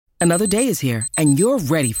Another day is here, and you're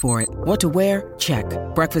ready for it. What to wear? Check.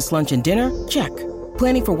 Breakfast, lunch, and dinner? Check.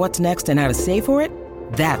 Planning for what's next and how to save for it?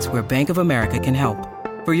 That's where Bank of America can help.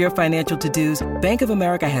 For your financial to-dos, Bank of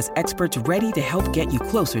America has experts ready to help get you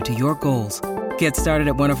closer to your goals. Get started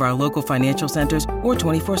at one of our local financial centers or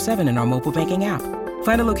 24/7 in our mobile banking app.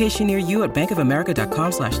 Find a location near you at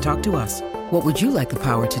bankofamerica.com/talktous. What would you like the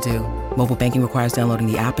power to do? Mobile banking requires downloading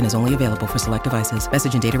the app and is only available for select devices.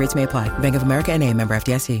 Message and data rates may apply. Bank of America N.A., member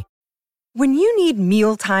FDIC. When you need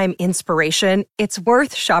mealtime inspiration, it's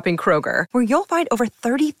worth shopping Kroger, where you'll find over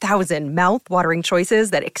 30,000 mouth-watering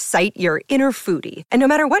choices that excite your inner foodie. And no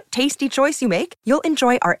matter what tasty choice you make, you'll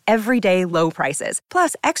enjoy our everyday low prices,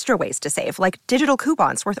 plus extra ways to save, like digital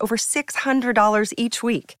coupons worth over $600 each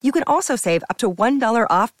week. You can also save up to $1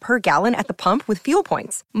 off per gallon at the pump with fuel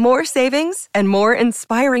points. More savings and more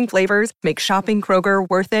inspiring flavors make shopping Kroger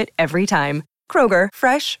worth it every time. Kroger,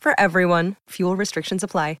 fresh for everyone. Fuel restrictions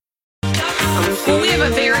apply. Well, we have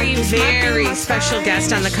a very, very special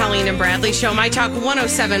guest on the Colleen and Bradley Show. My Talk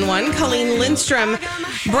 1071, Colleen Lindstrom,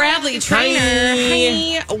 Bradley Trainer.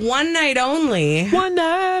 Hi. One night only. One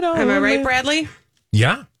night only. Am I right, Bradley?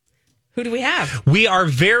 Yeah. Who do we have? We are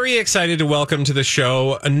very excited to welcome to the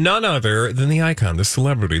show none other than the icon, the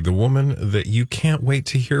celebrity, the woman that you can't wait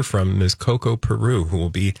to hear from, Ms. Coco Peru, who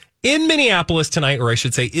will be in Minneapolis tonight, or I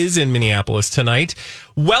should say is in Minneapolis tonight.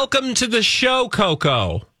 Welcome to the show,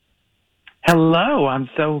 Coco. Hello. I'm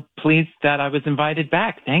so pleased that I was invited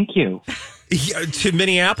back. Thank you. To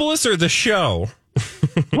Minneapolis or the show?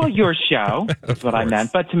 Well, your show is what I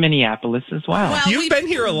meant, but to Minneapolis as well. You've been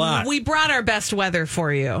here a lot. We brought our best weather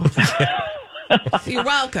for you. You're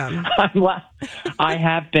welcome. I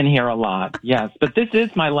have been here a lot, yes. But this is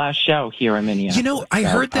my last show here in Minneapolis. You know, I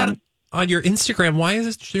heard that on your Instagram. Why is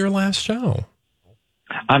it your last show?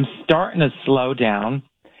 I'm starting to slow down.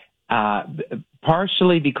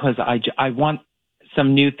 Partially because I want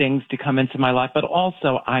some new things to come into my life, but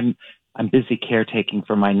also I'm busy caretaking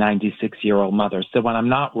for my 96-year-old mother. So when I'm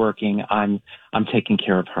not working, I'm taking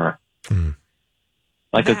care of her.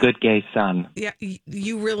 Like a good gay son. Yeah,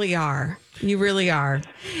 you really are. You really are.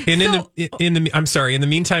 And in the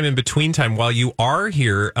meantime, in between time, while you are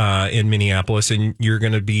here in Minneapolis and you're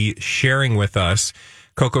going to be sharing with us,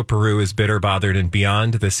 Coco Peru is Bitter, Bothered, and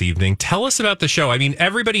Beyond this evening. Tell us about the show. I mean,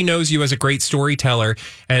 everybody knows you as a great storyteller.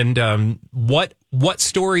 And what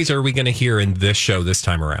stories are we going to hear in this show this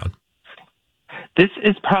time around? This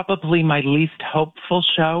is probably my least hopeful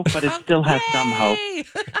show, but it still has some hope.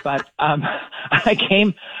 But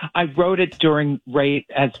I wrote it right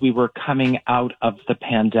as we were coming out of the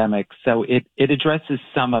pandemic. So it addresses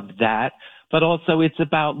some of that, but also it's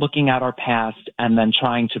about looking at our past and then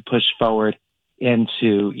trying to push forward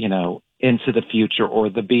into the future or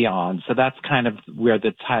the beyond. So that's kind of where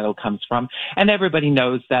the title comes from. And everybody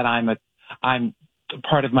knows that I'm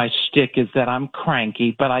part of my shtick is that I'm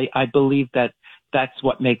cranky, but I believe that that's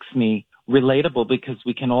what makes me relatable because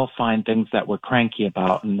we can all find things that we're cranky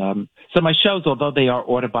about. And so my shows, although they are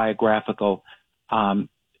autobiographical,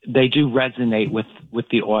 they do resonate with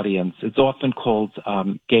the audience. It's often called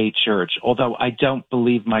gay church, although I don't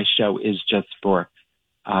believe my show is just for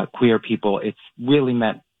queer people. It's really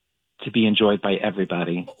meant to be enjoyed by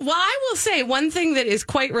everybody. Well, I will say one thing that is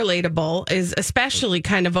quite relatable is especially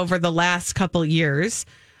kind of over the last couple years,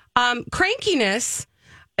 crankiness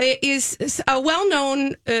is a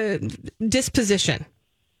well-known disposition.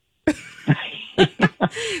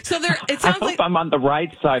 So it sounds like I'm on the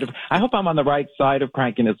right side of. I hope I'm on the right side of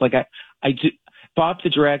crankiness. Like I do. Bob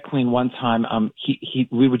the drag queen one time.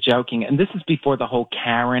 We were joking, and this is before the whole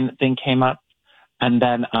Karen thing came up. And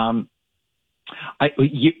then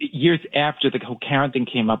years after the whole Karen thing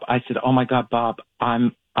came up, I said, "Oh my God, Bob,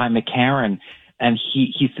 I'm a Karen," and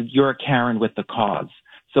he said, "You're a Karen with the cause."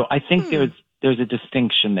 So I think there's a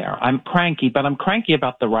distinction there. I'm cranky, but I'm cranky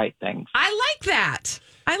about the right things. I like that.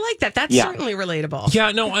 That's certainly relatable.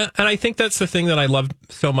 Yeah, no, and I think that's the thing that I love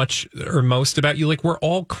so much or most about you. Like, we're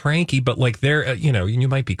all cranky, but like you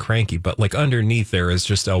might be cranky, but like underneath there is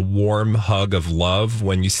just a warm hug of love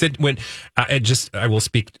when you sit. I will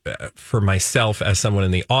speak for myself as someone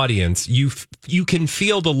in the audience. You can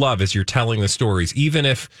feel the love as you're telling the stories, even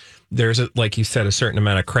if there's like you said, a certain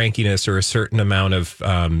amount of crankiness or a certain amount of,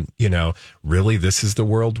 really, this is the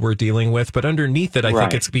world we're dealing with. But underneath it, I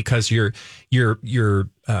think it's because you're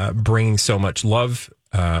bringing so much love,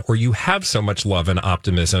 or you have so much love and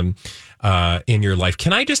optimism in your life.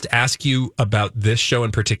 Can I just ask you about this show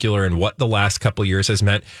in particular and what the last couple of years has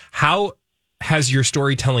meant? How has your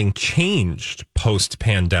storytelling changed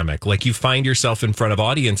post-pandemic? Like, you find yourself in front of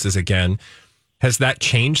audiences again. Has that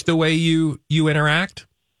changed the way you interact?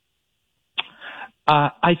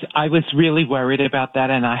 I was really worried about that,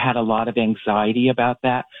 and I had a lot of anxiety about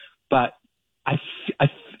that. But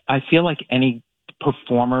I feel like any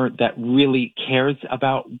performer that really cares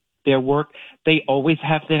about their work, they always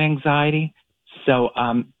have that anxiety. So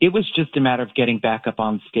it was just a matter of getting back up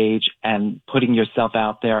on stage and putting yourself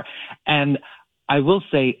out there. And I will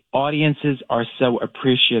say audiences are so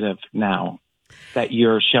appreciative now that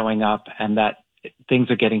you're showing up and that things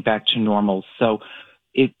are getting back to normal. So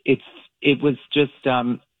it was just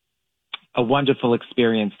a wonderful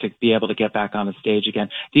experience to be able to get back on the stage again.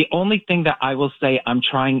 The only thing that I will say I'm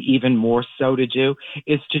trying even more so to do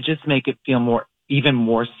is to just make it feel even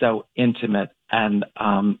more so intimate and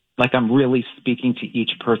like I'm really speaking to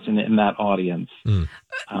each person in that audience.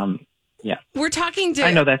 Yeah. We're talking to...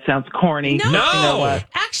 I know that sounds corny. No. You know what?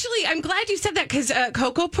 Actually, I'm glad you said that because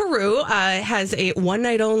Coco Peru has a one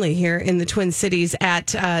night only here in the Twin Cities at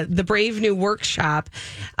the Brave New Workshop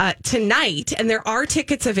tonight. And there are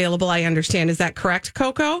tickets available, I understand. Is that correct,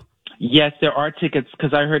 Coco? Yes, there are tickets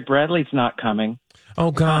because I heard Bradley's not coming. Oh,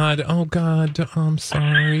 God. I'm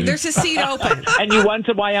sorry. There's a seat open. And you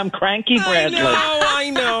wonder why I'm cranky, Bradley. I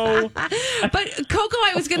know. But Coco,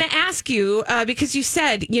 I was going to ask you because you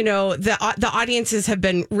said, the audiences have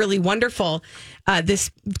been really wonderful. This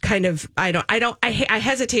kind of, I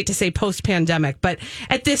hesitate to say post-pandemic, but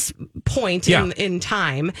at this point in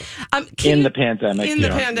time. In the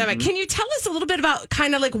pandemic. Can you tell us a little bit about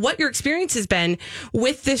kind of like what your experience has been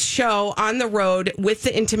with this show on the road, with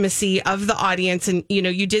the intimacy of the audience? And,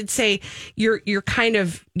 you did say you're kind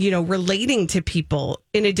of, relating to people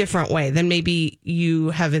in a different way than maybe you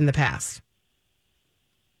have in the past.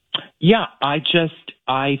 Yeah, I've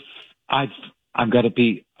got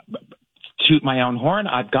to toot my own horn.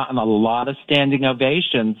 I've gotten a lot of standing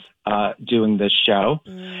ovations doing this show.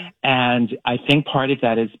 And I think part of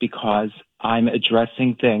that is because I'm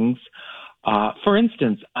addressing things. For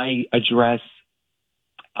instance, I address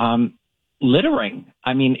littering.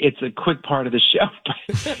 I mean, it's a quick part of the show,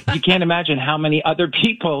 but you can't imagine how many other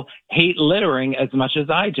people hate littering as much as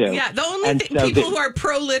I do. Yeah, the only people who are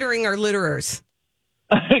pro-littering are litterers.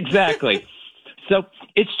 Exactly. So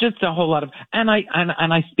it's just a whole lot of, and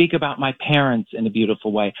I speak about my parents in a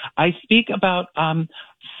beautiful way. I speak about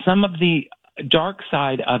some of the dark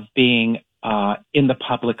side of being in the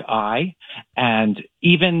public eye, and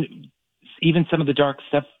even some of the dark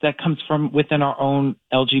stuff that comes from within our own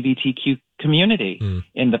LGBTQ community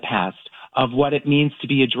in the past, of what it means to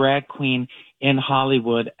be a drag queen in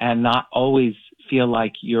Hollywood and not always feel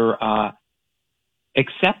like you're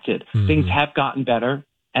accepted. Things have gotten better.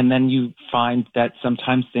 And then you find that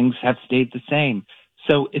sometimes things have stayed the same.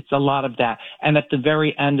 So it's a lot of that. And at the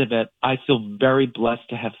very end of it, I feel very blessed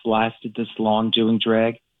to have lasted this long doing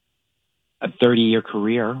drag, a 30-year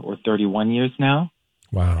career, or 31 years now.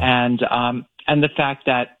 Wow. And the fact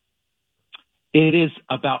that it is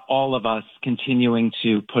about all of us continuing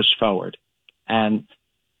to push forward. And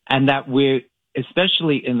that we're,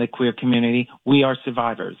 especially in the queer community, we are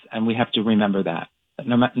survivors. And we have to remember that.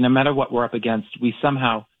 No matter what we're up against, we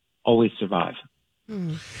somehow always survive.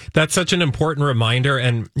 That's such an important reminder.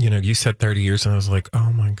 And, you said 30 years and I was like,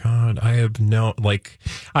 oh my God,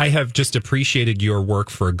 I have just appreciated your work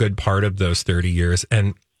for a good part of those 30 years.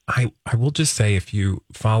 And I will just say, if you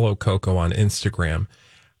follow Coco on Instagram,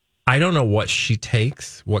 I don't know what she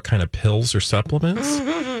takes, what kind of pills or supplements,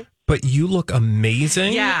 but you look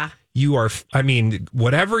amazing. Yeah. You are,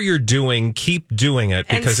 whatever you're doing, keep doing it,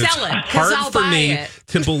 because it's hard for me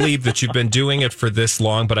to believe that you've been doing it for this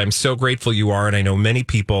long, but I'm so grateful you are. And I know many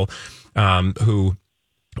people who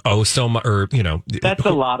owe so much, or, That's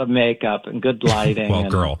a lot of makeup and good lighting. Well,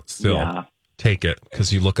 girl, still take it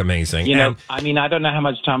because you look amazing. I don't know how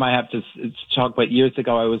much time I have to talk, but years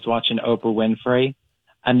ago I was watching Oprah Winfrey,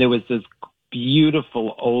 and there was this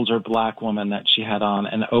beautiful older black woman that she had on,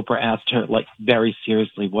 and Oprah asked her, like, very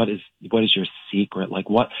seriously, what is your secret? Like,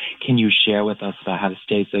 what can you share with us about how to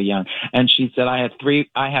stay so young? And she said, I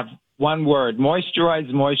have one word: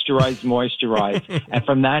 moisturize, moisturize, moisturize. And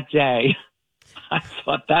from that day, I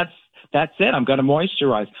thought, that's it. I'm going to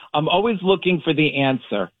moisturize. I'm always looking for the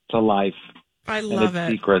answer to life. I love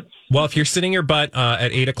it. Secrets. Well, if you're sitting your butt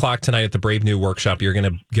at 8:00 tonight at the Brave New Workshop, you're going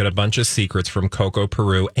to get a bunch of secrets from Coco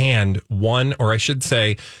Peru and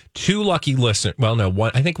two lucky listeners. Well, no,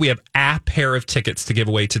 one. I think we have a pair of tickets to give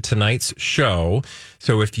away to tonight's show.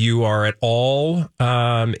 So if you are at all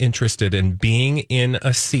interested in being in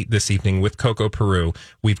a seat this evening with Coco Peru,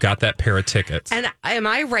 we've got that pair of tickets. And am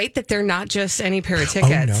I right that they're not just any pair of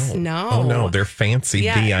tickets? Oh, no. They're fancy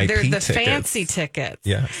VIP they're the tickets. fancy tickets.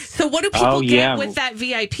 Yes. So what do people get with that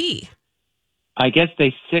VIP? I guess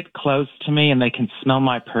they sit close to me and they can smell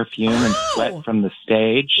my perfume and sweat from the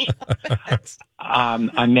stage.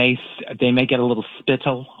 They may get a little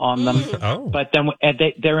spittle on them, but then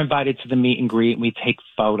they're invited to the meet and greet, and we take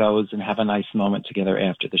photos and have a nice moment together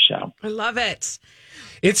after the show. I love it.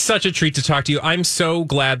 It's such a treat to talk to you. I'm so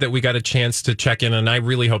glad that we got a chance to check in, and I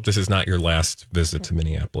really hope this is not your last visit to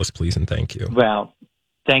Minneapolis. Please and thank you. Well,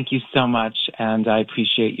 thank you so much, and I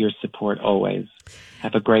appreciate your support always.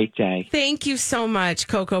 Have a great day. Thank you so much,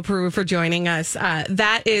 Coco Peru, for joining us.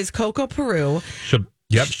 That is Coco Peru.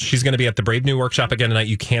 She's going to be at the Brave New Workshop again tonight.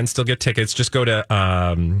 You can still get tickets. Just go to,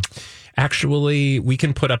 actually, we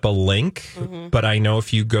can put up a link, but I know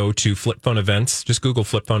if you go to Flip Phone Events, just Google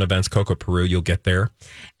Flip Phone Events, Coco Peru, you'll get there.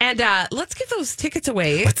 And let's give those tickets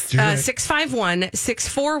away. Let's do it.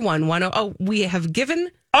 651-641-10. Oh, we have given...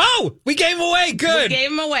 Oh, we gave them away. Good. We gave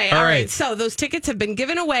them away. All right. So those tickets have been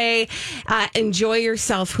given away. Enjoy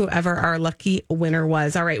yourself, whoever our lucky winner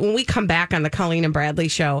was. All right. When we come back on the Colleen and Bradley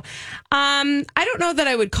show, I don't know that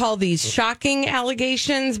I would call these shocking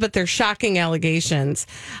allegations, but they're shocking allegations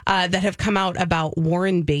that have come out about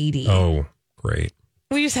Warren Beatty. Oh, great.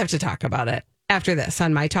 We just have to talk about it after this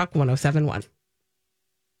on My Talk 107.1.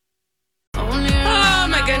 Oh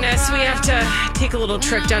my goodness, we have to take a little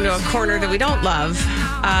trip down to a corner that we don't love,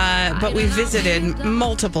 but we visited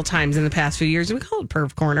multiple times in the past few years. We call it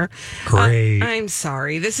Perv Corner. Great. I'm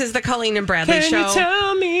sorry. This is the Colleen and Bradley show. Can you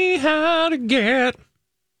tell me how to get...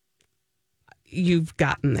 You've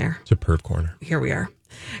gotten there. It's a Perv Corner. Here we are.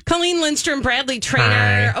 Colleen Lindstrom, Bradley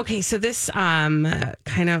Trainer. Hi. Okay, so this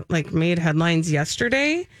kind of like made headlines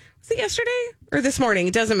yesterday. Was it yesterday or this morning?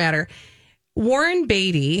 It doesn't matter. Warren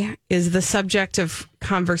Beatty is the subject of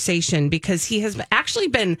conversation because he has actually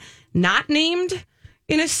been not named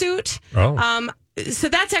in a suit. Oh. So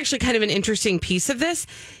that's actually kind of an interesting piece of this.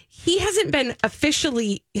 He hasn't been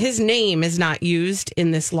officially, his name is not used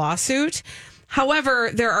in this lawsuit. However,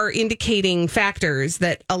 there are indicating factors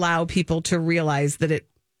that allow people to realize that it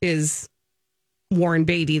is Warren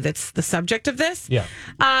Beatty that's the subject of this. Yeah.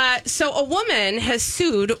 So a woman has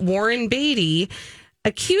sued Warren Beatty,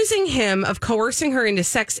 accusing him of coercing her into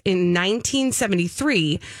sex in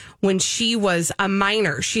 1973 when she was a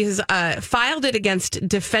minor. She has filed it against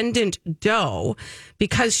defendant Doe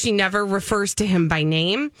because she never refers to him by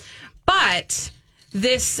name. But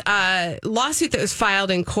this lawsuit that was filed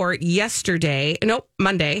in court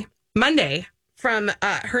Monday, from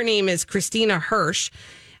her name is Christina Hirsch,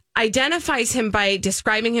 identifies him by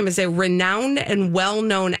describing him as a renowned and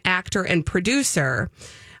well-known actor and producer.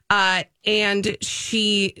 And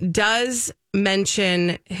she does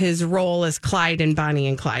mention his role as Clyde in Bonnie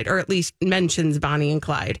and Clyde, or at least mentions Bonnie and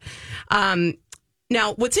Clyde.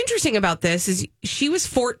 Now, what's interesting about this is she was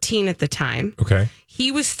 14 at the time. Okay.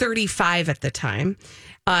 He was 35 at the time.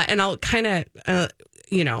 And I'll kind of,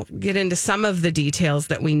 get into some of the details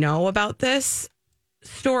that we know about this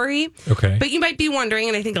story. Okay. But you might be wondering,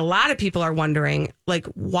 and I think a lot of people are wondering, like,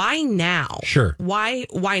 why now? Sure. Why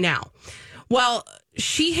now? Well,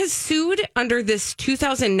 she has sued under this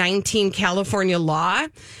 2019 California law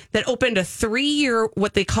that opened a 3-year,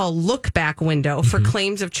 what they call look back window for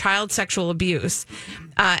claims of child sexual abuse.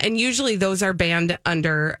 And usually those are banned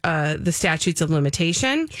under the statutes of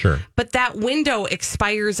limitation. Sure. But that window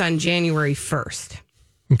expires on January 1st.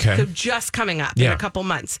 Okay. So just coming up in a couple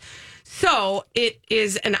months. So it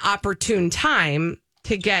is an opportune time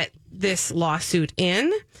to get this lawsuit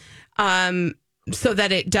in so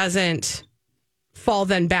that it doesn't fall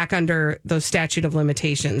then back under those statute of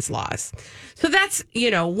limitations laws. So that's,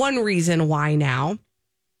 one reason why now.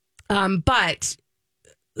 But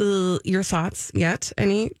your thoughts yet?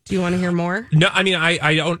 Any? Do you want to hear more? No, I mean,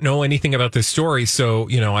 I don't know anything about this story. So,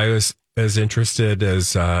 I was as interested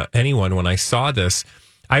as anyone when I saw this.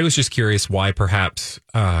 I was just curious why perhaps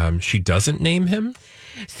she doesn't name him.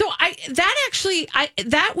 So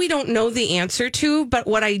that we don't know the answer to, but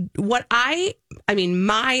my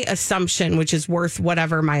assumption, which is worth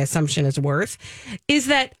whatever my assumption is worth, is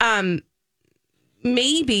that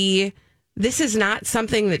maybe this is not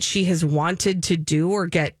something that she has wanted to do or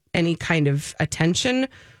get any kind of attention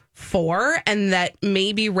for, and that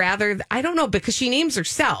maybe rather, I don't know, because she names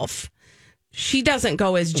herself, she doesn't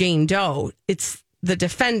go as Jane Doe. It's the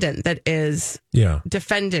defendant that is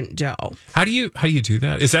defendant Doe. How do you do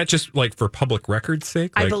that? Is that just like for public record's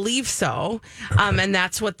sake? I believe so. Okay. And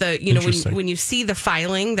that's what when you see the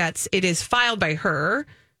filing, it is filed by her,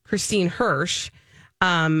 Christine Hirsch.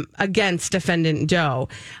 against defendant Doe.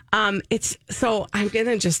 I'm going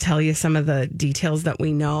to just tell you some of the details that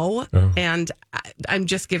we know. And I'm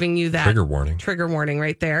just giving you that trigger warning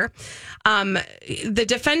right there. The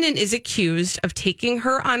defendant is accused of taking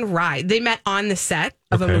her on ride. They met on the set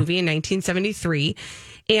of a movie in 1973.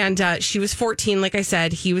 And she was 14, like I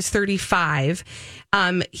said. He was 35.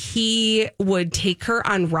 He would take her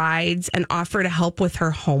on rides and offer to help with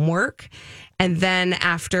her homework. And then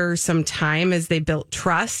after some time, as they built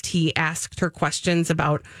trust, he asked her questions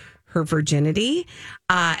about her virginity.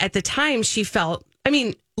 At the time, she felt,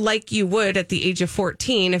 like you would at the age of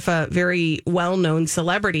 14, if a very well-known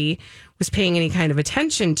celebrity was paying any kind of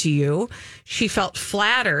attention to you, she felt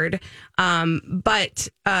flattered. But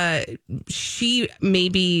she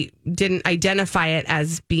maybe didn't identify it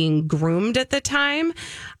as being groomed at the time.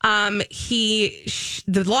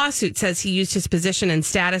 The lawsuit says he used his position and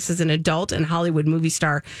status as an adult and Hollywood movie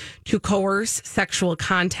star to coerce sexual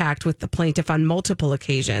contact with the plaintiff on multiple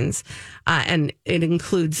occasions. And it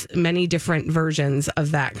includes many different versions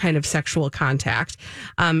of that kind of sexual contact.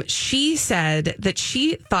 She said that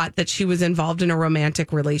she thought that she was involved in a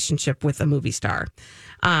romantic relationship with a movie star.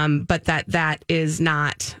 But that is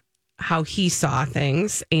not how he saw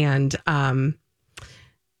things. And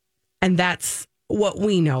that's what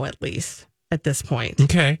we know, at least at this point.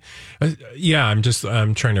 Okay. I'm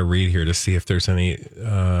trying to read here to see if there's any,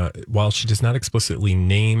 while she does not explicitly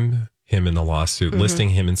name him in the lawsuit, listing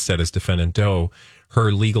him instead as defendant Doe,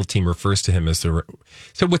 her legal team refers to him as so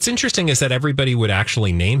what's interesting is that everybody would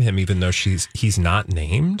actually name him even though he's not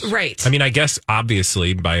named. Right. I guess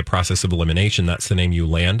obviously by a process of elimination, that's the name you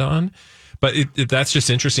land on. But that's just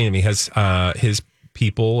interesting to me. Has his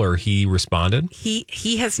people or he responded?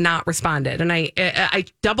 He has not responded. And I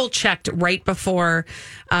double checked right before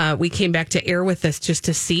we came back to air with this just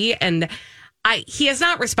to see. And he has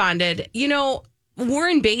not responded.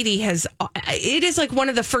 Warren Beatty it is like one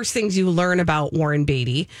of the first things you learn about Warren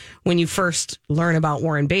Beatty when you first learn about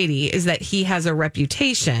Warren Beatty is that he has a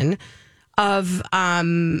reputation of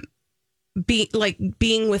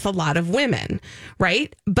being with a lot of women,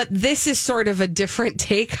 right? But this is sort of a different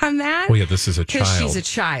take on that. Well, yeah, this is a child. Because she's a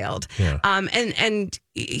child. Yeah. And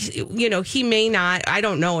he may not, I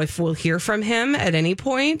don't know if we'll hear from him at any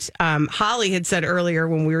point. Holly had said earlier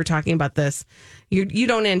when we were talking about this, you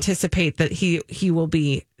don't anticipate that he will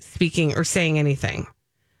be speaking or saying anything.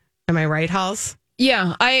 Am I right, Halls?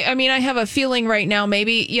 Yeah, I have a feeling right now,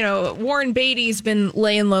 maybe, Warren Beatty's been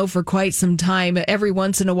laying low for quite some time. Every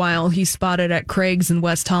once in a while, he's spotted at Craig's in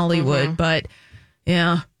West Hollywood, but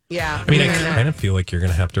yeah. Yeah. I kind of feel like you're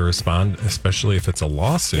going to have to respond, especially if it's a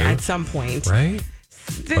lawsuit. Yeah, at some point. Right?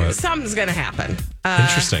 Something's going to happen.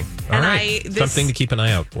 Interesting. All right. Something to keep an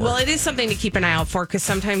eye out for. Well, it is something to keep an eye out for because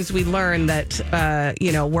sometimes we learn that,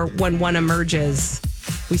 when one emerges,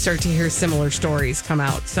 we start to hear similar stories come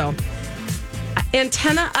out. So,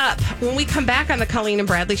 antenna up. When we come back on the Colleen and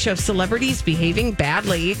Bradley Show, celebrities behaving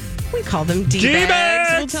badly. We call them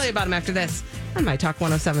D-bags. We'll tell you about them after this on My Talk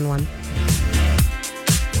 107.1.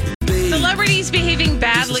 Celebrities behaving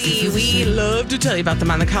badly. We love to tell you about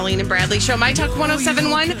them on the Colleen and Bradley Show. My Talk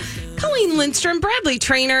 107.1. Colleen Lindstrom, Bradley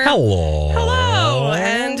Trainer. Hello.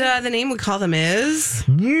 And the name we call them is...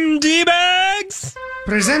 D-bags.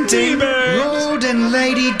 Presenting Lord and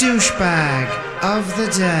Lady Douchebag of the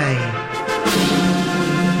Day.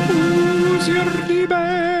 Who's your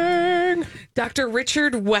D-bag? Dr.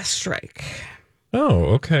 Richard Westrike. Oh,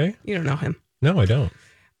 okay. You don't know him. No, I don't.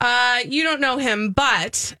 You don't know him,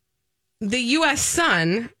 but... The U.S.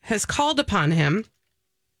 Sun has called upon him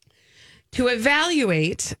to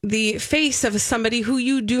evaluate the face of somebody who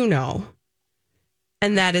you do know,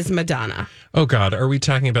 and that is Madonna. Oh, God. Are we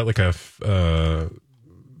talking about like a,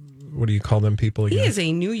 what do you call them people again? He is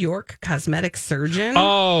a New York cosmetic surgeon.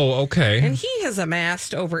 Oh, okay. And he has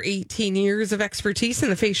amassed over 18 years of expertise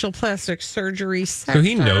in the facial plastic surgery sector. So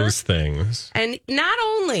he knows things. And not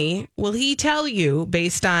only will he tell you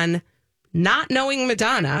based on not knowing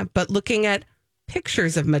Madonna, but looking at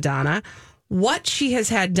pictures of Madonna, what she has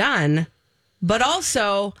had done, but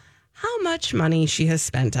also how much money she has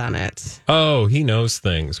spent on it. Oh, he knows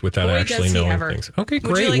things without actually knowing things. Okay,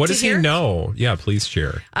 great. What does he know? Yeah, please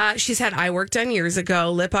share. She's had eye work done years ago,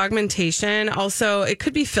 lip augmentation. Also, it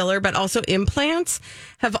could be filler, but also implants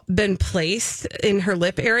have been placed in her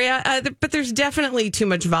lip area. But there's definitely too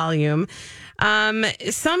much volume.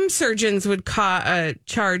 Some surgeons would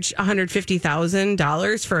charge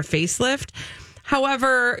 $150,000 for a facelift.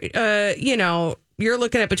 However, you're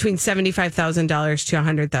looking at between $75,000 to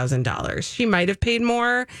 $100,000. She might have paid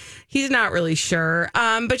more. He's not really sure.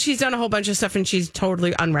 But she's done a whole bunch of stuff and she's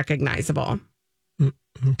totally unrecognizable.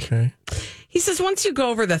 Okay. He says once you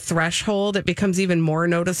go over the threshold, it becomes even more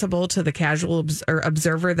noticeable to the casual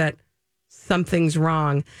observer that something's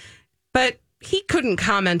wrong. But he couldn't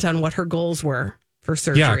comment on what her goals were for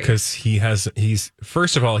surgery. Yeah, because he's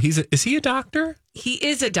first of all, is he a doctor? He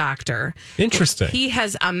is a doctor. Interesting. He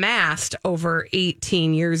has amassed over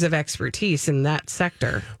 18 years of expertise in that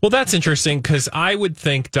sector. Well, that's interesting because I would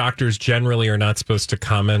think doctors generally are not supposed to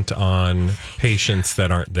comment on patients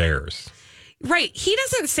that aren't theirs. Right. He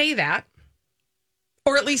doesn't say that,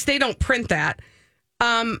 or at least they don't print that.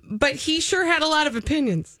 But he sure had a lot of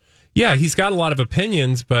opinions. Yeah, he's got a lot of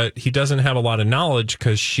opinions, but he doesn't have a lot of knowledge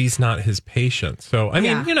because she's not his patient. So, I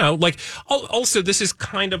mean, like, also, this is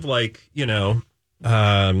kind of like,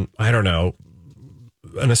 I don't know,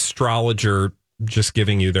 an astrologer just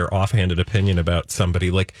giving you their offhanded opinion about somebody.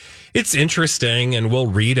 Like, it's interesting, and we'll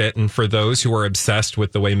read it. And for those who are obsessed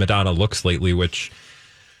with the way Madonna looks lately, which,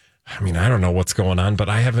 I mean, I don't know what's going on, but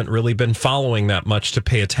I haven't really been following that much to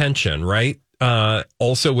pay attention, right?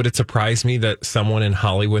 Also, would it surprise me that someone in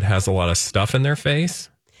Hollywood has a lot of stuff in their face?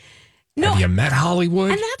 No. Have you met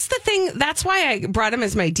Hollywood? And that's the thing. That's why I brought him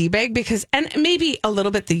as my D-bag, because, and maybe a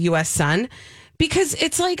little bit the U.S. Sun, because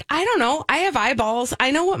it's like, I don't know. I have eyeballs.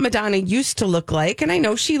 I know what Madonna used to look like, and I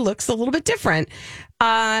know she looks a little bit different.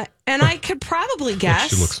 And I could probably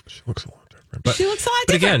guess. She looks a lot different. But, she looks a lot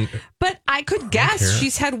but different. Again, but I could guess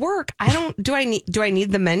she's had work. Do I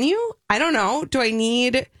need the menu? I don't know. Do I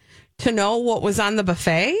need to know what was on the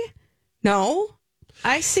buffet? No.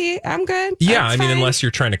 I see. I'm good. Yeah, That's I mean, fine. unless you're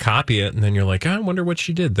trying to copy it and then you're like, I wonder what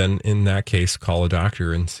she did. Then in that case, call a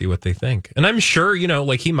doctor and see what they think. And I'm sure,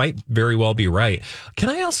 like he might very well be right. Can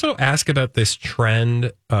I also ask about this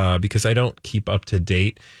trend? Because I don't keep up to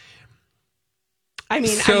date. I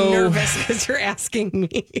mean, I'm nervous because you're asking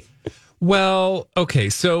me. Well, okay.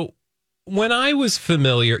 So when I was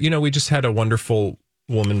familiar, we just had a wonderful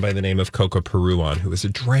woman by the name of Coco Peru on, who is a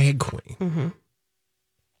drag queen. Mm-hmm.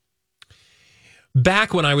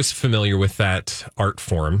 Back when I was familiar with that art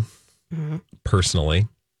form, personally,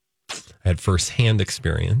 I had firsthand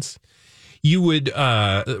experience. You would,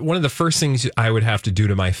 one of the first things I would have to do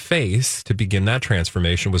to my face to begin that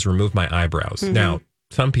transformation was remove my eyebrows. Mm-hmm. Now,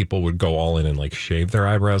 some people would go all in and like shave their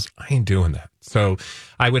eyebrows. I ain't doing that. So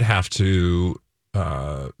I would have to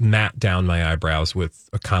mat down my eyebrows with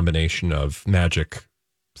a combination of magic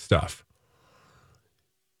stuff.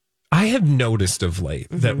 I have noticed of late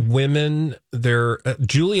that women,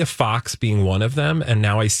 Julia Fox being one of them, and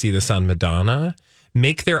now I see this on Madonna,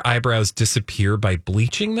 make their eyebrows disappear by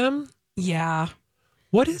bleaching them. Yeah.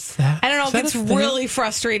 What is that? I don't know. It's really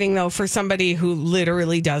frustrating, though, for somebody who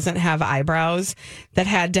literally doesn't have eyebrows, that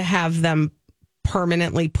had to have them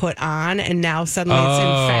permanently put on, and now suddenly it's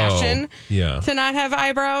in fashion to not have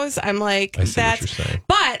eyebrows. I'm like, I see what you're saying.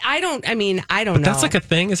 But I don't know. That's like a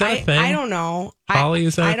thing? Is that a thing? I don't know. Holly,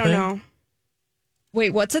 is that a thing? I don't know.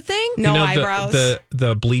 Wait, what's a thing? No eyebrows.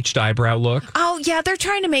 The bleached eyebrow look. Oh, yeah, they're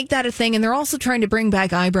trying to make that a thing, and they're also trying to bring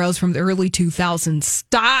back eyebrows from the early 2000s.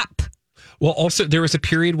 Stop. Well, also, there was a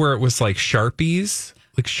period where it was like Sharpies,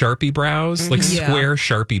 like Sharpie brows, like square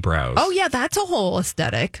Sharpie brows. Oh, yeah, that's a whole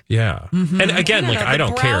aesthetic. Yeah. And again, I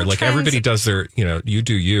don't care. Like, everybody does their, you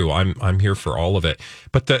do you. I'm here for all of it.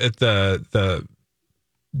 But the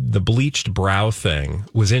bleached brow thing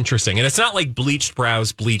was interesting. And it's not like bleached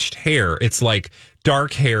brows, bleached hair. It's like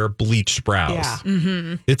dark hair, bleached brows. Yeah.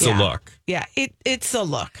 Mm-hmm. It's a look. Yeah, it's a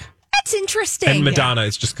look. That's interesting. And Madonna,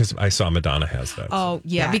 it's just because I saw Madonna has that. Oh,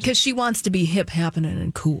 yeah, because she wants to be hip, happening,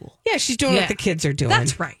 and cool. Yeah, she's doing what the kids are doing.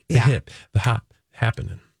 That's right. The hip, the hop,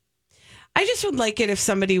 happening. I just would like it if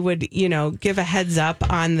somebody would, give a heads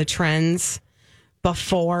up on the trends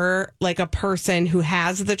before, like a person who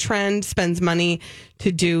has the trend spends money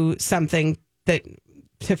to do something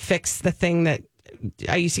to fix the thing that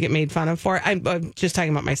I used to get made fun of for. I'm just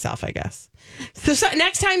talking about myself, I guess. So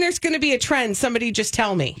next time there's going to be a trend, somebody just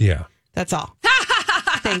tell me. Yeah. That's all.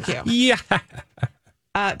 Thank you. Yeah.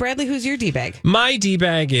 Bradley, who's your D-bag? My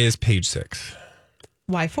D-bag is page 6.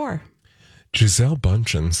 Why for? Gisele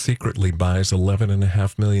Bündchen secretly buys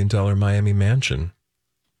 $11.5 million Miami mansion.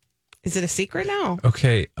 Is it a secret now?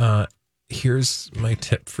 Okay. Here's my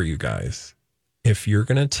tip for you guys. If you're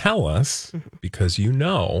going to tell us, because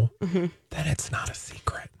then it's not a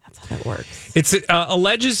secret. That's how it works. It's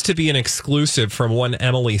alleges to be an exclusive from one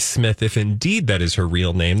Emily Smith, if indeed that is her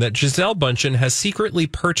real name, that Gisele Bündchen has secretly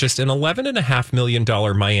purchased an $11.5 million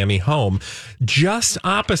Miami home just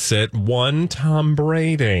opposite one Tom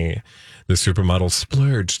Brady. The supermodel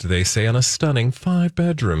splurged, they say, on a stunning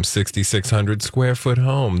 5-bedroom, 6,600 square foot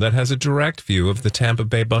home that has a direct view of the Tampa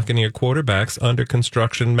Bay Buccaneer quarterback's under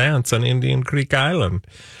construction manse on Indian Creek Island.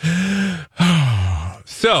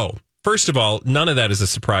 So, first of all, none of that is a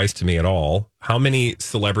surprise to me at all. How many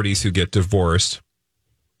celebrities who get divorced,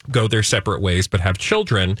 go their separate ways, but have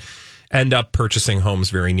children, end up purchasing homes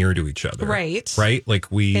very near to each other. Right. Right? Like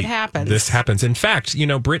it happens. This happens. In fact,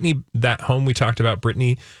 Brittany, that home we talked about,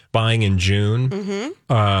 Brittany buying in June,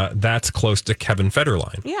 that's close to Kevin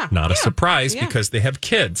Federline. Yeah. Not a surprise because they have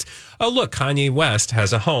kids. Oh, look, Kanye West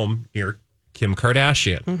has a home near Kim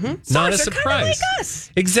Kardashian. Not a surprise. Kind of like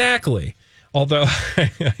us. Exactly. Although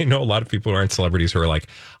I know a lot of people who aren't celebrities who are like,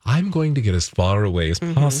 I'm going to get as far away as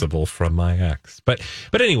possible from my ex. But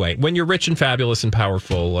anyway, when you're rich and fabulous and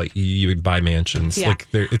powerful, like you buy mansions. Yeah. Like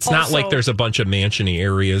it's not like there's a bunch of mansion-y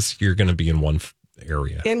areas. You're going to be in one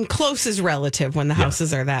area. And close is relative when the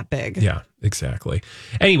houses are that big. Yeah, exactly.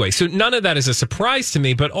 Anyway, so none of that is a surprise to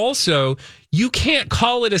me. But also, you can't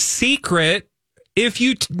call it a secret if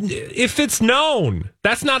it's known.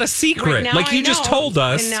 That's not a secret. Right now, like you just told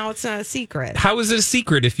us. And now it's not a secret. How is it a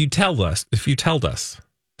secret if you tell us?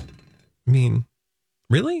 I mean,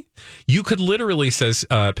 really? You could literally, says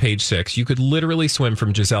page 6, you could literally swim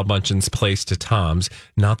from Gisele Bundchen's place to Tom's.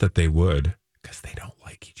 Not that they would, because they don't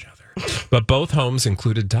like each other. But both homes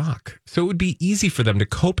include a dock. So it would be easy for them to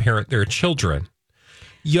co-parent their children.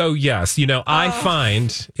 Yes. I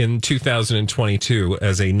find in 2022,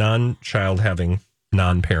 as a non-child having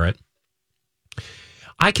non-parent,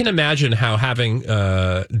 I can imagine how having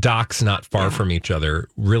docks not far from each other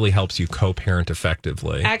really helps you co-parent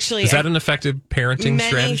effectively. Actually, is that an effective parenting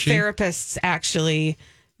strategy? Many therapists actually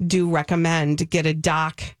do recommend get a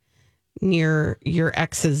dock near your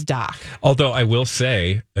ex's dock. Although I will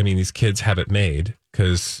say, these kids have it made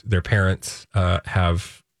because their parents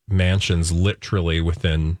have mansions literally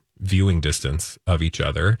within viewing distance of each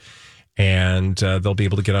other. And they'll be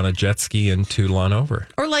able to get on a jet ski and toodle on over.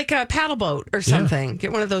 Or like a paddle boat or something.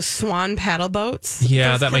 Get one of those swan paddle boats.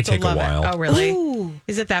 Yeah, Those that might kids will take a love while. it. Oh, really? Ooh.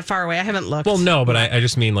 Is it that far away? I haven't looked. Well, no, but I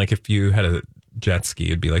just mean like if you had a jet ski,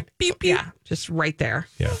 it'd be like beep, beep. Yeah, just right there.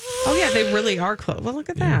 Yeah. Oh, yeah, they really are close. Well, look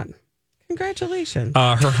at that. Congratulations.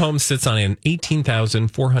 Her home sits on an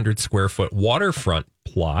 18,400 square foot waterfront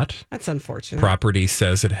plot. That's unfortunate. Property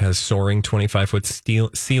says it has soaring 25-foot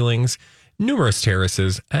ceilings, numerous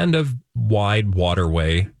terraces, and a wide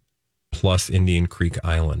waterway, plus Indian Creek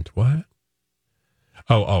Island. What?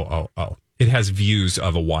 Oh. It has views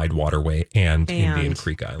of a wide waterway and Indian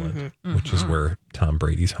Creek Island, which is where Tom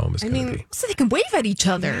Brady's home is going to be. So they can wave at each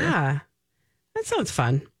other. Yeah. That sounds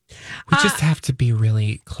fun. We just have to be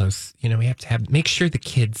really close. We have to make sure the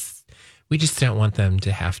kids, we just don't want them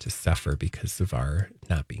to have to suffer because of our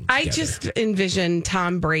not being together. I just envision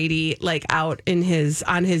Tom Brady like out on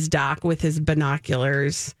his dock with his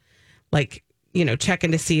binoculars, like,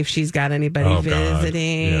 checking to see if she's got anybody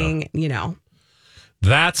visiting,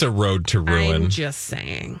 That's a road to ruin. I'm just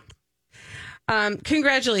saying.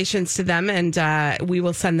 Congratulations to them, and we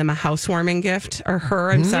will send them a housewarming gift, or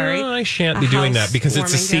her, I'm sorry. No, I shan't be doing that because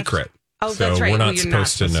it's a housewarming secret. gift. Oh, so that's right. We're not You're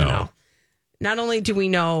supposed to know. Not only do we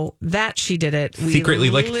know that she did it, we secretly,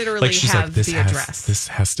 literally she's have like, this the address. This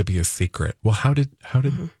has to be a secret. Well, how did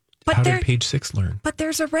page 6 learn? But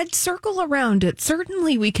there's a red circle around it.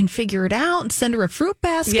 Certainly we can figure it out and send her a fruit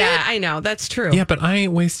basket. Yeah, I know. That's true. Yeah, but I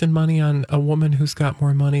ain't wasting money on a woman who's got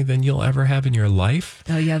more money than you'll ever have in your life.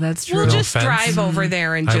 Oh, yeah, that's true. We'll No just offense. drive over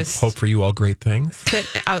there and I just hope for you all great things. sit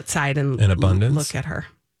outside and In abundance. look at her.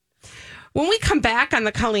 When we come back on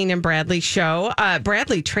the Colleen and Bradley show,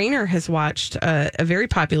 Bradley Traynor has watched a very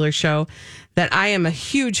popular show that I am a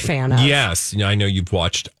huge fan of. Yes, I know you've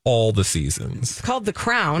watched all the seasons. It's called The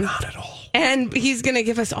Crown. Not at all. And he's going to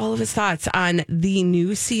give us all of his thoughts on the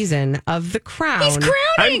new season of The Crown. He's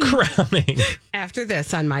crowning. I'm crowning. After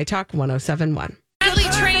this on My Talk 107.1. Bradley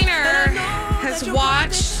Traynor has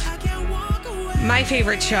watched my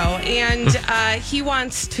favorite show, and he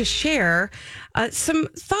wants to share some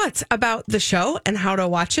thoughts about the show and how to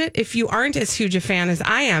watch it. If you aren't as huge a fan as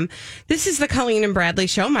I am, this is the Colleen and Bradley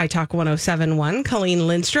show, My Talk 107.1. Colleen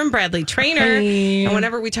Lindstrom, Bradley Traynor. Hey. And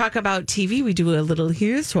whenever we talk about TV, we do a little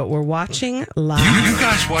here's what we're watching live. You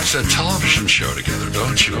guys watch that television show together,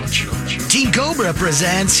 don't you? Team Cobra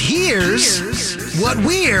presents Here's What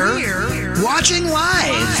We're Watching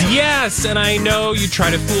Live. Yes, and I know you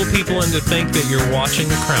try to fool people into think that you're watching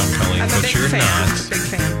The Crown, Colleen, I'm a but big you're fan. not. Big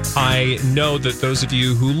fan. I know that those of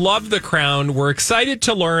you who love The Crown were excited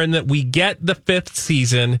to learn that we get the 5th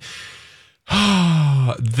season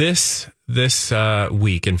this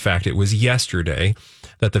week. In fact, it was yesterday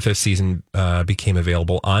that the 5th season became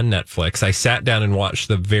available on Netflix. I sat down and watched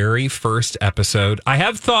the very first episode. I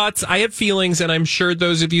have thoughts, I have feelings, and I'm sure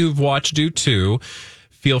those of you who've watched do too.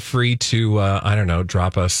 feel free to, I don't know,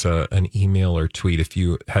 drop us an email or tweet if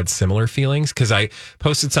you had similar feelings. Because I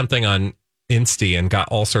posted something on Insta and got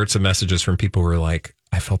all sorts of messages from people who were like,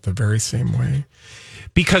 I felt the very same way.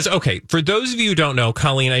 Because, okay, for those of you who don't know,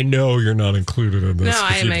 Colleen, I know you're not included in this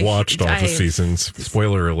because you've watched all the seasons.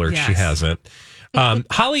 Spoiler alert, she hasn't.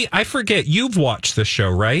 Holly, I forget, you've watched the show,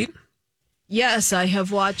 right? Yes, I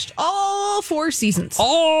have watched all 4 seasons.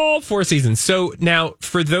 All 4 seasons. So now,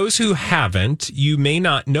 for those who haven't, you may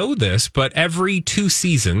not know this, but every 2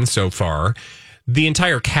 seasons so far, the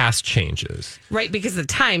entire cast changes. Right, because the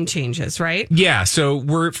time changes, right? Yeah, so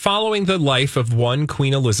we're following the life of one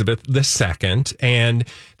Queen Elizabeth II, and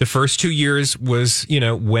the first 2 years was,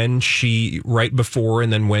 when she, right before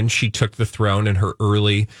and then when she took the throne in her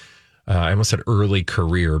early, I almost said early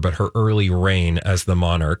career, but her early reign as the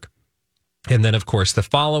monarch. And then, of course, the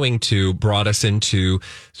following 2 brought us into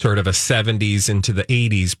sort of a 70s into the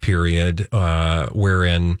 80s period,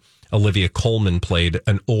 wherein Olivia Colman played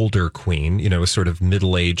an older queen, a sort of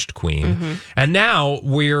middle-aged queen. Mm-hmm. And now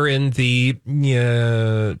we're in the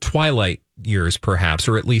twilight years, perhaps,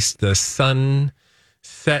 or at least the sunset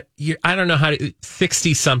year. I don't know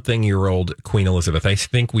 60-something-year-old Queen Elizabeth. I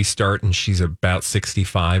think we start and she's about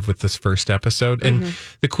 65 with this first episode. And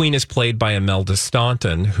the queen is played by Imelda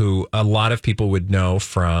Staunton, who a lot of people would know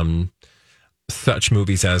from such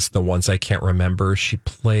movies as the ones I can't remember. She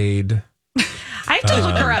played... I have to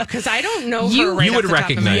look her up because I don't know her. You would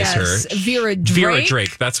recognize her. Vera Drake. Vera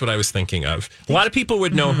Drake. That's what I was thinking of. A lot of people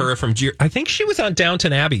would know her from. I think she was on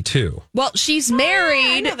Downton Abbey too. Well, she's married.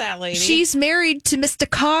 I know that lady. She's married to Mr.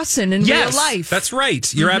 Carson in real life. That's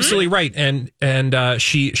right. You're absolutely right. And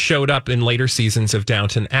she showed up in later seasons of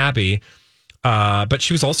Downton Abbey, but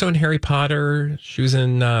she was also in Harry Potter. She was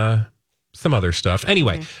in. Some other stuff.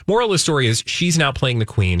 Anyway, moral of the story is she's now playing the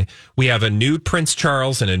queen. We have a new Prince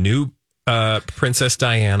Charles and a new Princess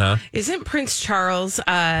Diana. Isn't Prince Charles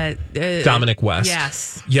Dominic West?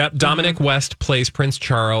 Yes. Yep. Dominic West plays Prince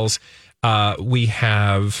Charles. We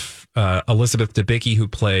have Elizabeth Debicki who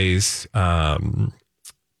plays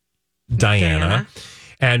Diana.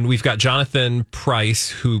 And we've got Jonathan Pryce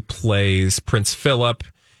who plays Prince Philip.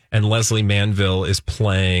 And Leslie Manville is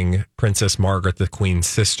playing Princess Margaret, the Queen's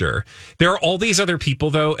sister. There are all these other people,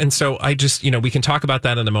 though. And so I just, we can talk about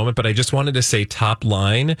that in a moment. But I just wanted to say top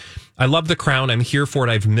line. I love The Crown. I'm here for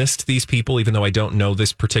it. I've missed these people, even though I don't know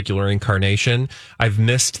this particular incarnation. I've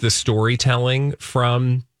missed the storytelling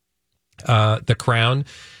from The Crown.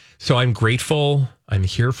 So I'm grateful. I'm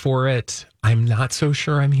here for it. I'm not so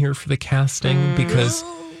sure I'm here for the casting because...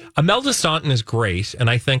 Imelda Staunton is great, and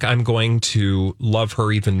I think I'm going to love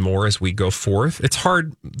her even more as we go forth. It's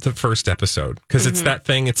hard, the first episode, because it's that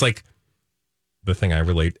thing. It's like the thing I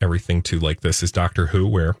relate everything to like this is Doctor Who,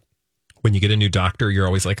 where when you get a new doctor, you're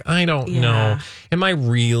always like, I don't know. Am I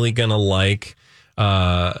really going to like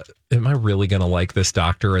this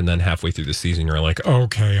doctor? And then halfway through the season, you're like,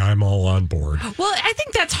 okay, I'm all on board. Well, I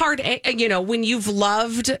think that's hard, when you've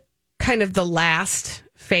loved kind of the last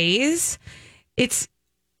phase, it's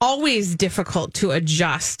always difficult to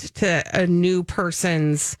adjust to a new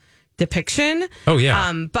person's depiction. Oh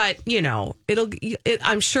yeah. But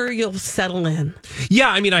I'm sure you'll settle in. Yeah.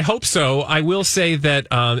 I mean, I hope so. I will say that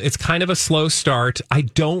it's kind of a slow start. I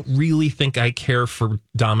don't really think I care for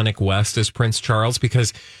Dominic West as Prince Charles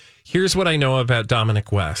because here's what I know about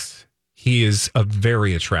Dominic West. He is a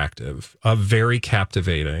very attractive, a very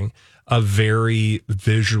captivating, a very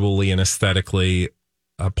visually and aesthetically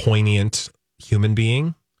poignant human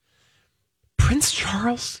being. Prince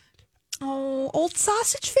Charles? Oh, old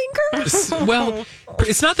sausage finger? Well,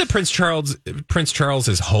 it's not that Prince Charles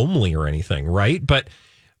is homely or anything, right? But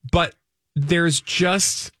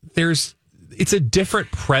it's a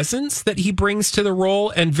different presence that he brings to the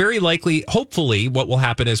role. And very likely, hopefully, what will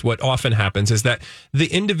happen is what often happens is that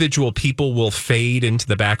the individual people will fade into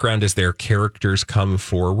the background as their characters come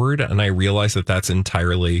forward. And I realize that that's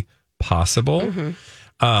entirely possible.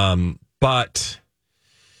 But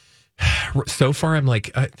so far, I'm like,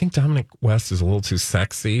 I think Dominic West is a little too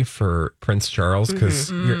sexy for Prince Charles because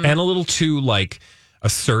and a little too like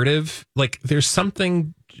assertive. Like there's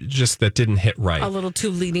something just that didn't hit right. A little too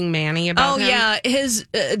leading manny about him. Oh yeah, his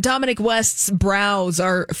Dominic West's brows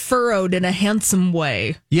are furrowed in a handsome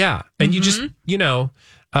way. Yeah, and you just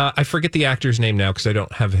I forget the actor's name now because I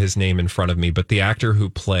don't have his name in front of me, but the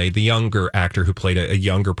younger actor who played a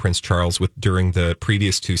younger Prince Charles during the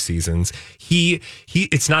previous 2 seasons,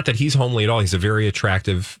 it's not that he's homely at all. He's a very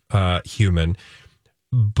attractive human,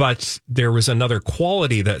 but there was another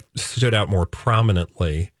quality that stood out more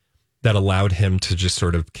prominently that allowed him to just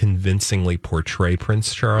sort of convincingly portray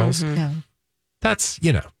Prince Charles. Yeah. That's,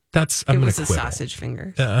 I'm going was to a quibble. sausage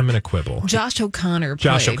finger. I'm going to quibble. Josh O'Connor.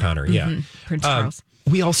 Josh played. O'Connor, yeah. Mm-hmm. Prince Charles.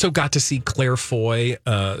 We also got to see Claire Foy.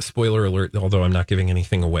 Spoiler alert, although I'm not giving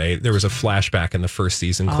anything away. There was a flashback in the first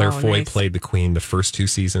season. Claire Foy nice. played the queen the first 2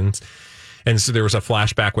 seasons. And so there was a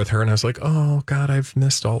flashback with her, and I was like, oh, God, I've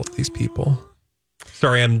missed all of these people.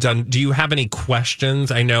 Sorry, I'm done. Do you have any questions?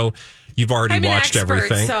 I know you've already watched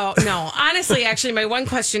everything. So, no, honestly, actually, my one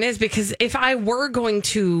question is because if I were going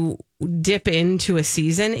to dip into a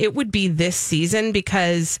season, it would be this season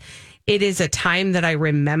because it is a time that I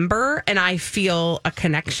remember and I feel a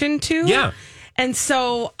connection to. Yeah. And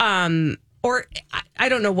so, or I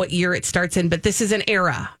don't know what year it starts in, but this is an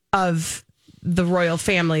era of the royal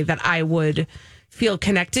family that I would feel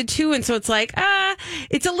connected to. And so it's like,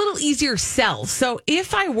 it's a little easier sell. So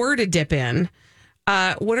if I were to dip in,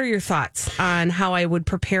 what are your thoughts on how I would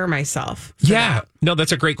prepare myself? Yeah, no,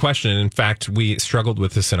 that's a great question. And in fact, we struggled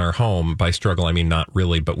with this in our home. By struggle, I mean not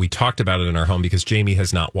really, but we talked about it in our home because Jamie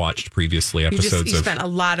has not watched previously episodes You spent a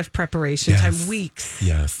lot of preparation time, weeks.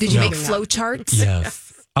 Yes. Did you make flow charts? Yes.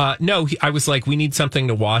 No, I was like, we need something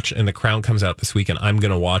to watch, and The Crown comes out this week, and I'm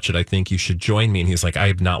going to watch it. I think you should join me. And he's like, I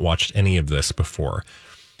have not watched any of this before,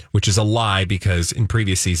 which is a lie because in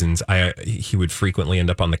previous seasons, he would frequently end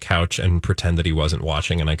up on the couch and pretend that he wasn't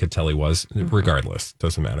watching, and I could tell he was. Regardless,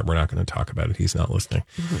 doesn't matter. We're not going to talk about it. He's not listening.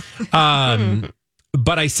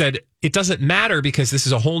 But I said, it doesn't matter because this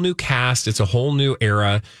is a whole new cast. It's a whole new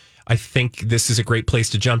era. I think this is a great place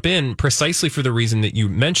to jump in precisely for the reason that you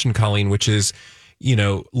mentioned, Colleen, which is, you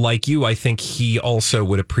know, like you, I think he also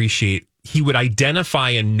would appreciate, he would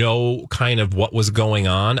identify and know kind of what was going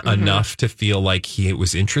on enough to feel like he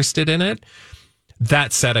was interested in it.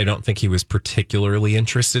 That said, I don't think he was particularly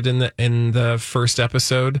interested in the first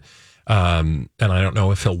episode. And I don't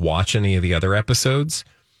know if he'll watch any of the other episodes,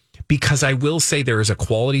 because I will say there is a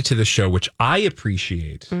quality to the show which I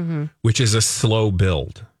appreciate, which is a slow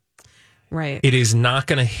build. Right. It is not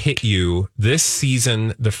going to hit you this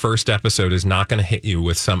season. The first episode is not going to hit you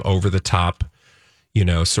with some over the top, you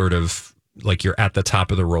know, sort of like you're at the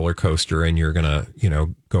top of the roller coaster and you're going to, you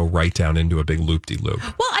know, go right down into a big loop-de-loop.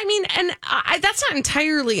 Well, I mean, and that's not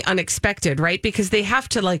entirely unexpected, right? Because they have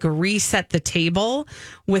to like reset the table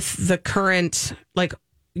with the current, like,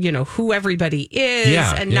 you know, who everybody is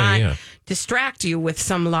and not distract you with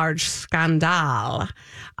some large scandal.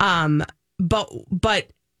 But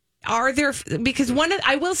are there, because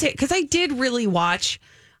I will say, because I did really watch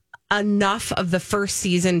enough of the first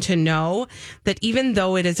season to know that even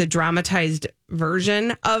though it is a dramatized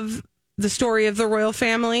version of the story of the royal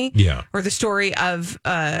family, or the story of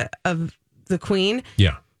the queen,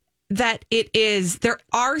 that it is, there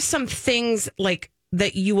are some things like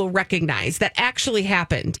that you will recognize that actually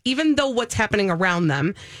happened, even though what's happening around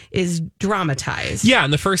them is dramatized. Yeah,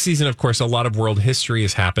 in the first season, of course, a lot of world history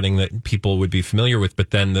is happening that people would be familiar with.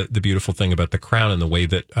 But then the beautiful thing about The Crown and the way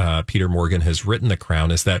that Peter Morgan has written The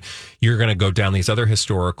Crown is that you're going to go down these other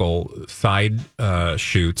historical side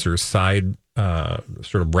shoots or side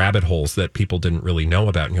sort of rabbit holes that people didn't really know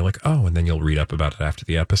about. And you're like, oh, and then you'll read up about it after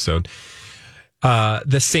the episode.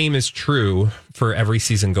 The same is true for every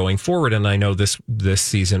season going forward. And I know this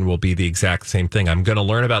season will be the exact same thing. I'm going to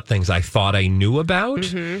learn about things I thought I knew about.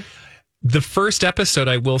 The first episode,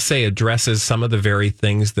 I will say, addresses some of the very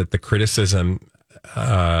things that the criticism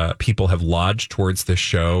people have lodged towards the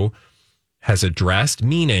show has addressed,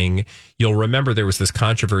 meaning you'll remember there was this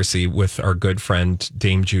controversy with our good friend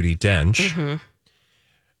Dame Judi Dench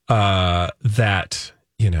that...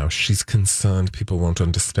 you know, she's concerned people won't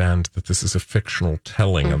understand that this is a fictional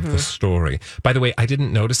telling of the story. By the way, I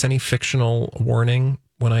didn't notice any fictional warning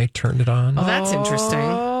when I turned it on. Oh, that's interesting.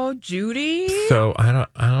 Oh, Judy. So I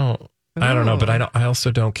don't know, but I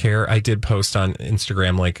also don't care. I did post on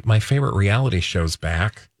Instagram like my favorite reality show's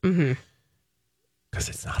back. Because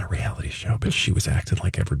it's not a reality show, but she was acting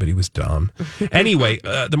like everybody was dumb. Anyway,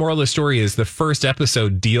 the moral of the story is the first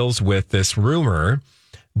episode deals with this rumor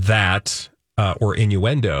that... or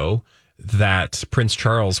innuendo that Prince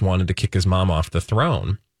Charles wanted to kick his mom off the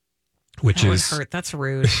throne, which is hurt. That's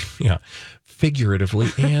rude. Yeah, figuratively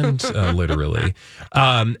and literally.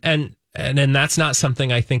 And that's not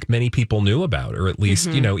something I think many people knew about, or at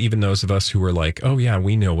least, you know, even those of us who were like, oh yeah,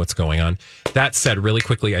 we know what's going on. That said, really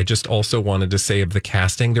quickly, I just also wanted to say of the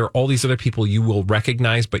casting, there are all these other people you will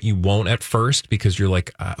recognize, but you won't at first because you're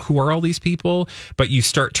like, who are all these people? But you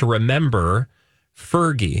start to remember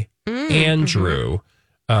Fergie, Andrew,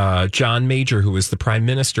 John Major, who was the prime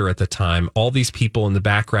minister at the time, all these people in the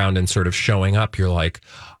background and sort of showing up. You're like,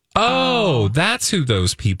 Oh, that's who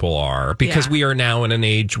those people are. Because we are now in an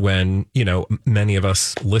age when, many of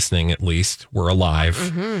us listening, at least, were alive.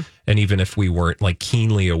 Mm-hmm. And even if we weren't like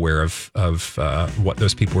keenly aware of what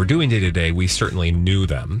those people were doing day to day, we certainly knew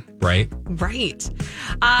them, right? Right.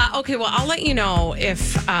 Okay, well, I'll let you know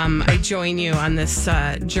if I join you on this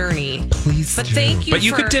journey. Please But do. thank you. But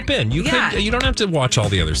you could dip in. You don't have to watch all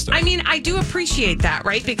the other stuff. I mean, I do appreciate that,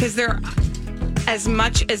 right? Because as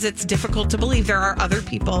much as it's difficult to believe, there are other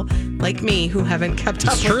people like me who haven't kept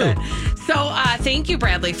up with it. So thank you,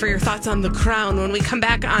 Bradley, for your thoughts on The Crown. When we come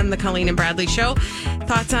back on the Colleen and Bradley Show,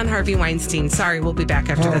 thoughts on Harvey Weinstein. Sorry, we'll be back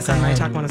after this on My Talk 106.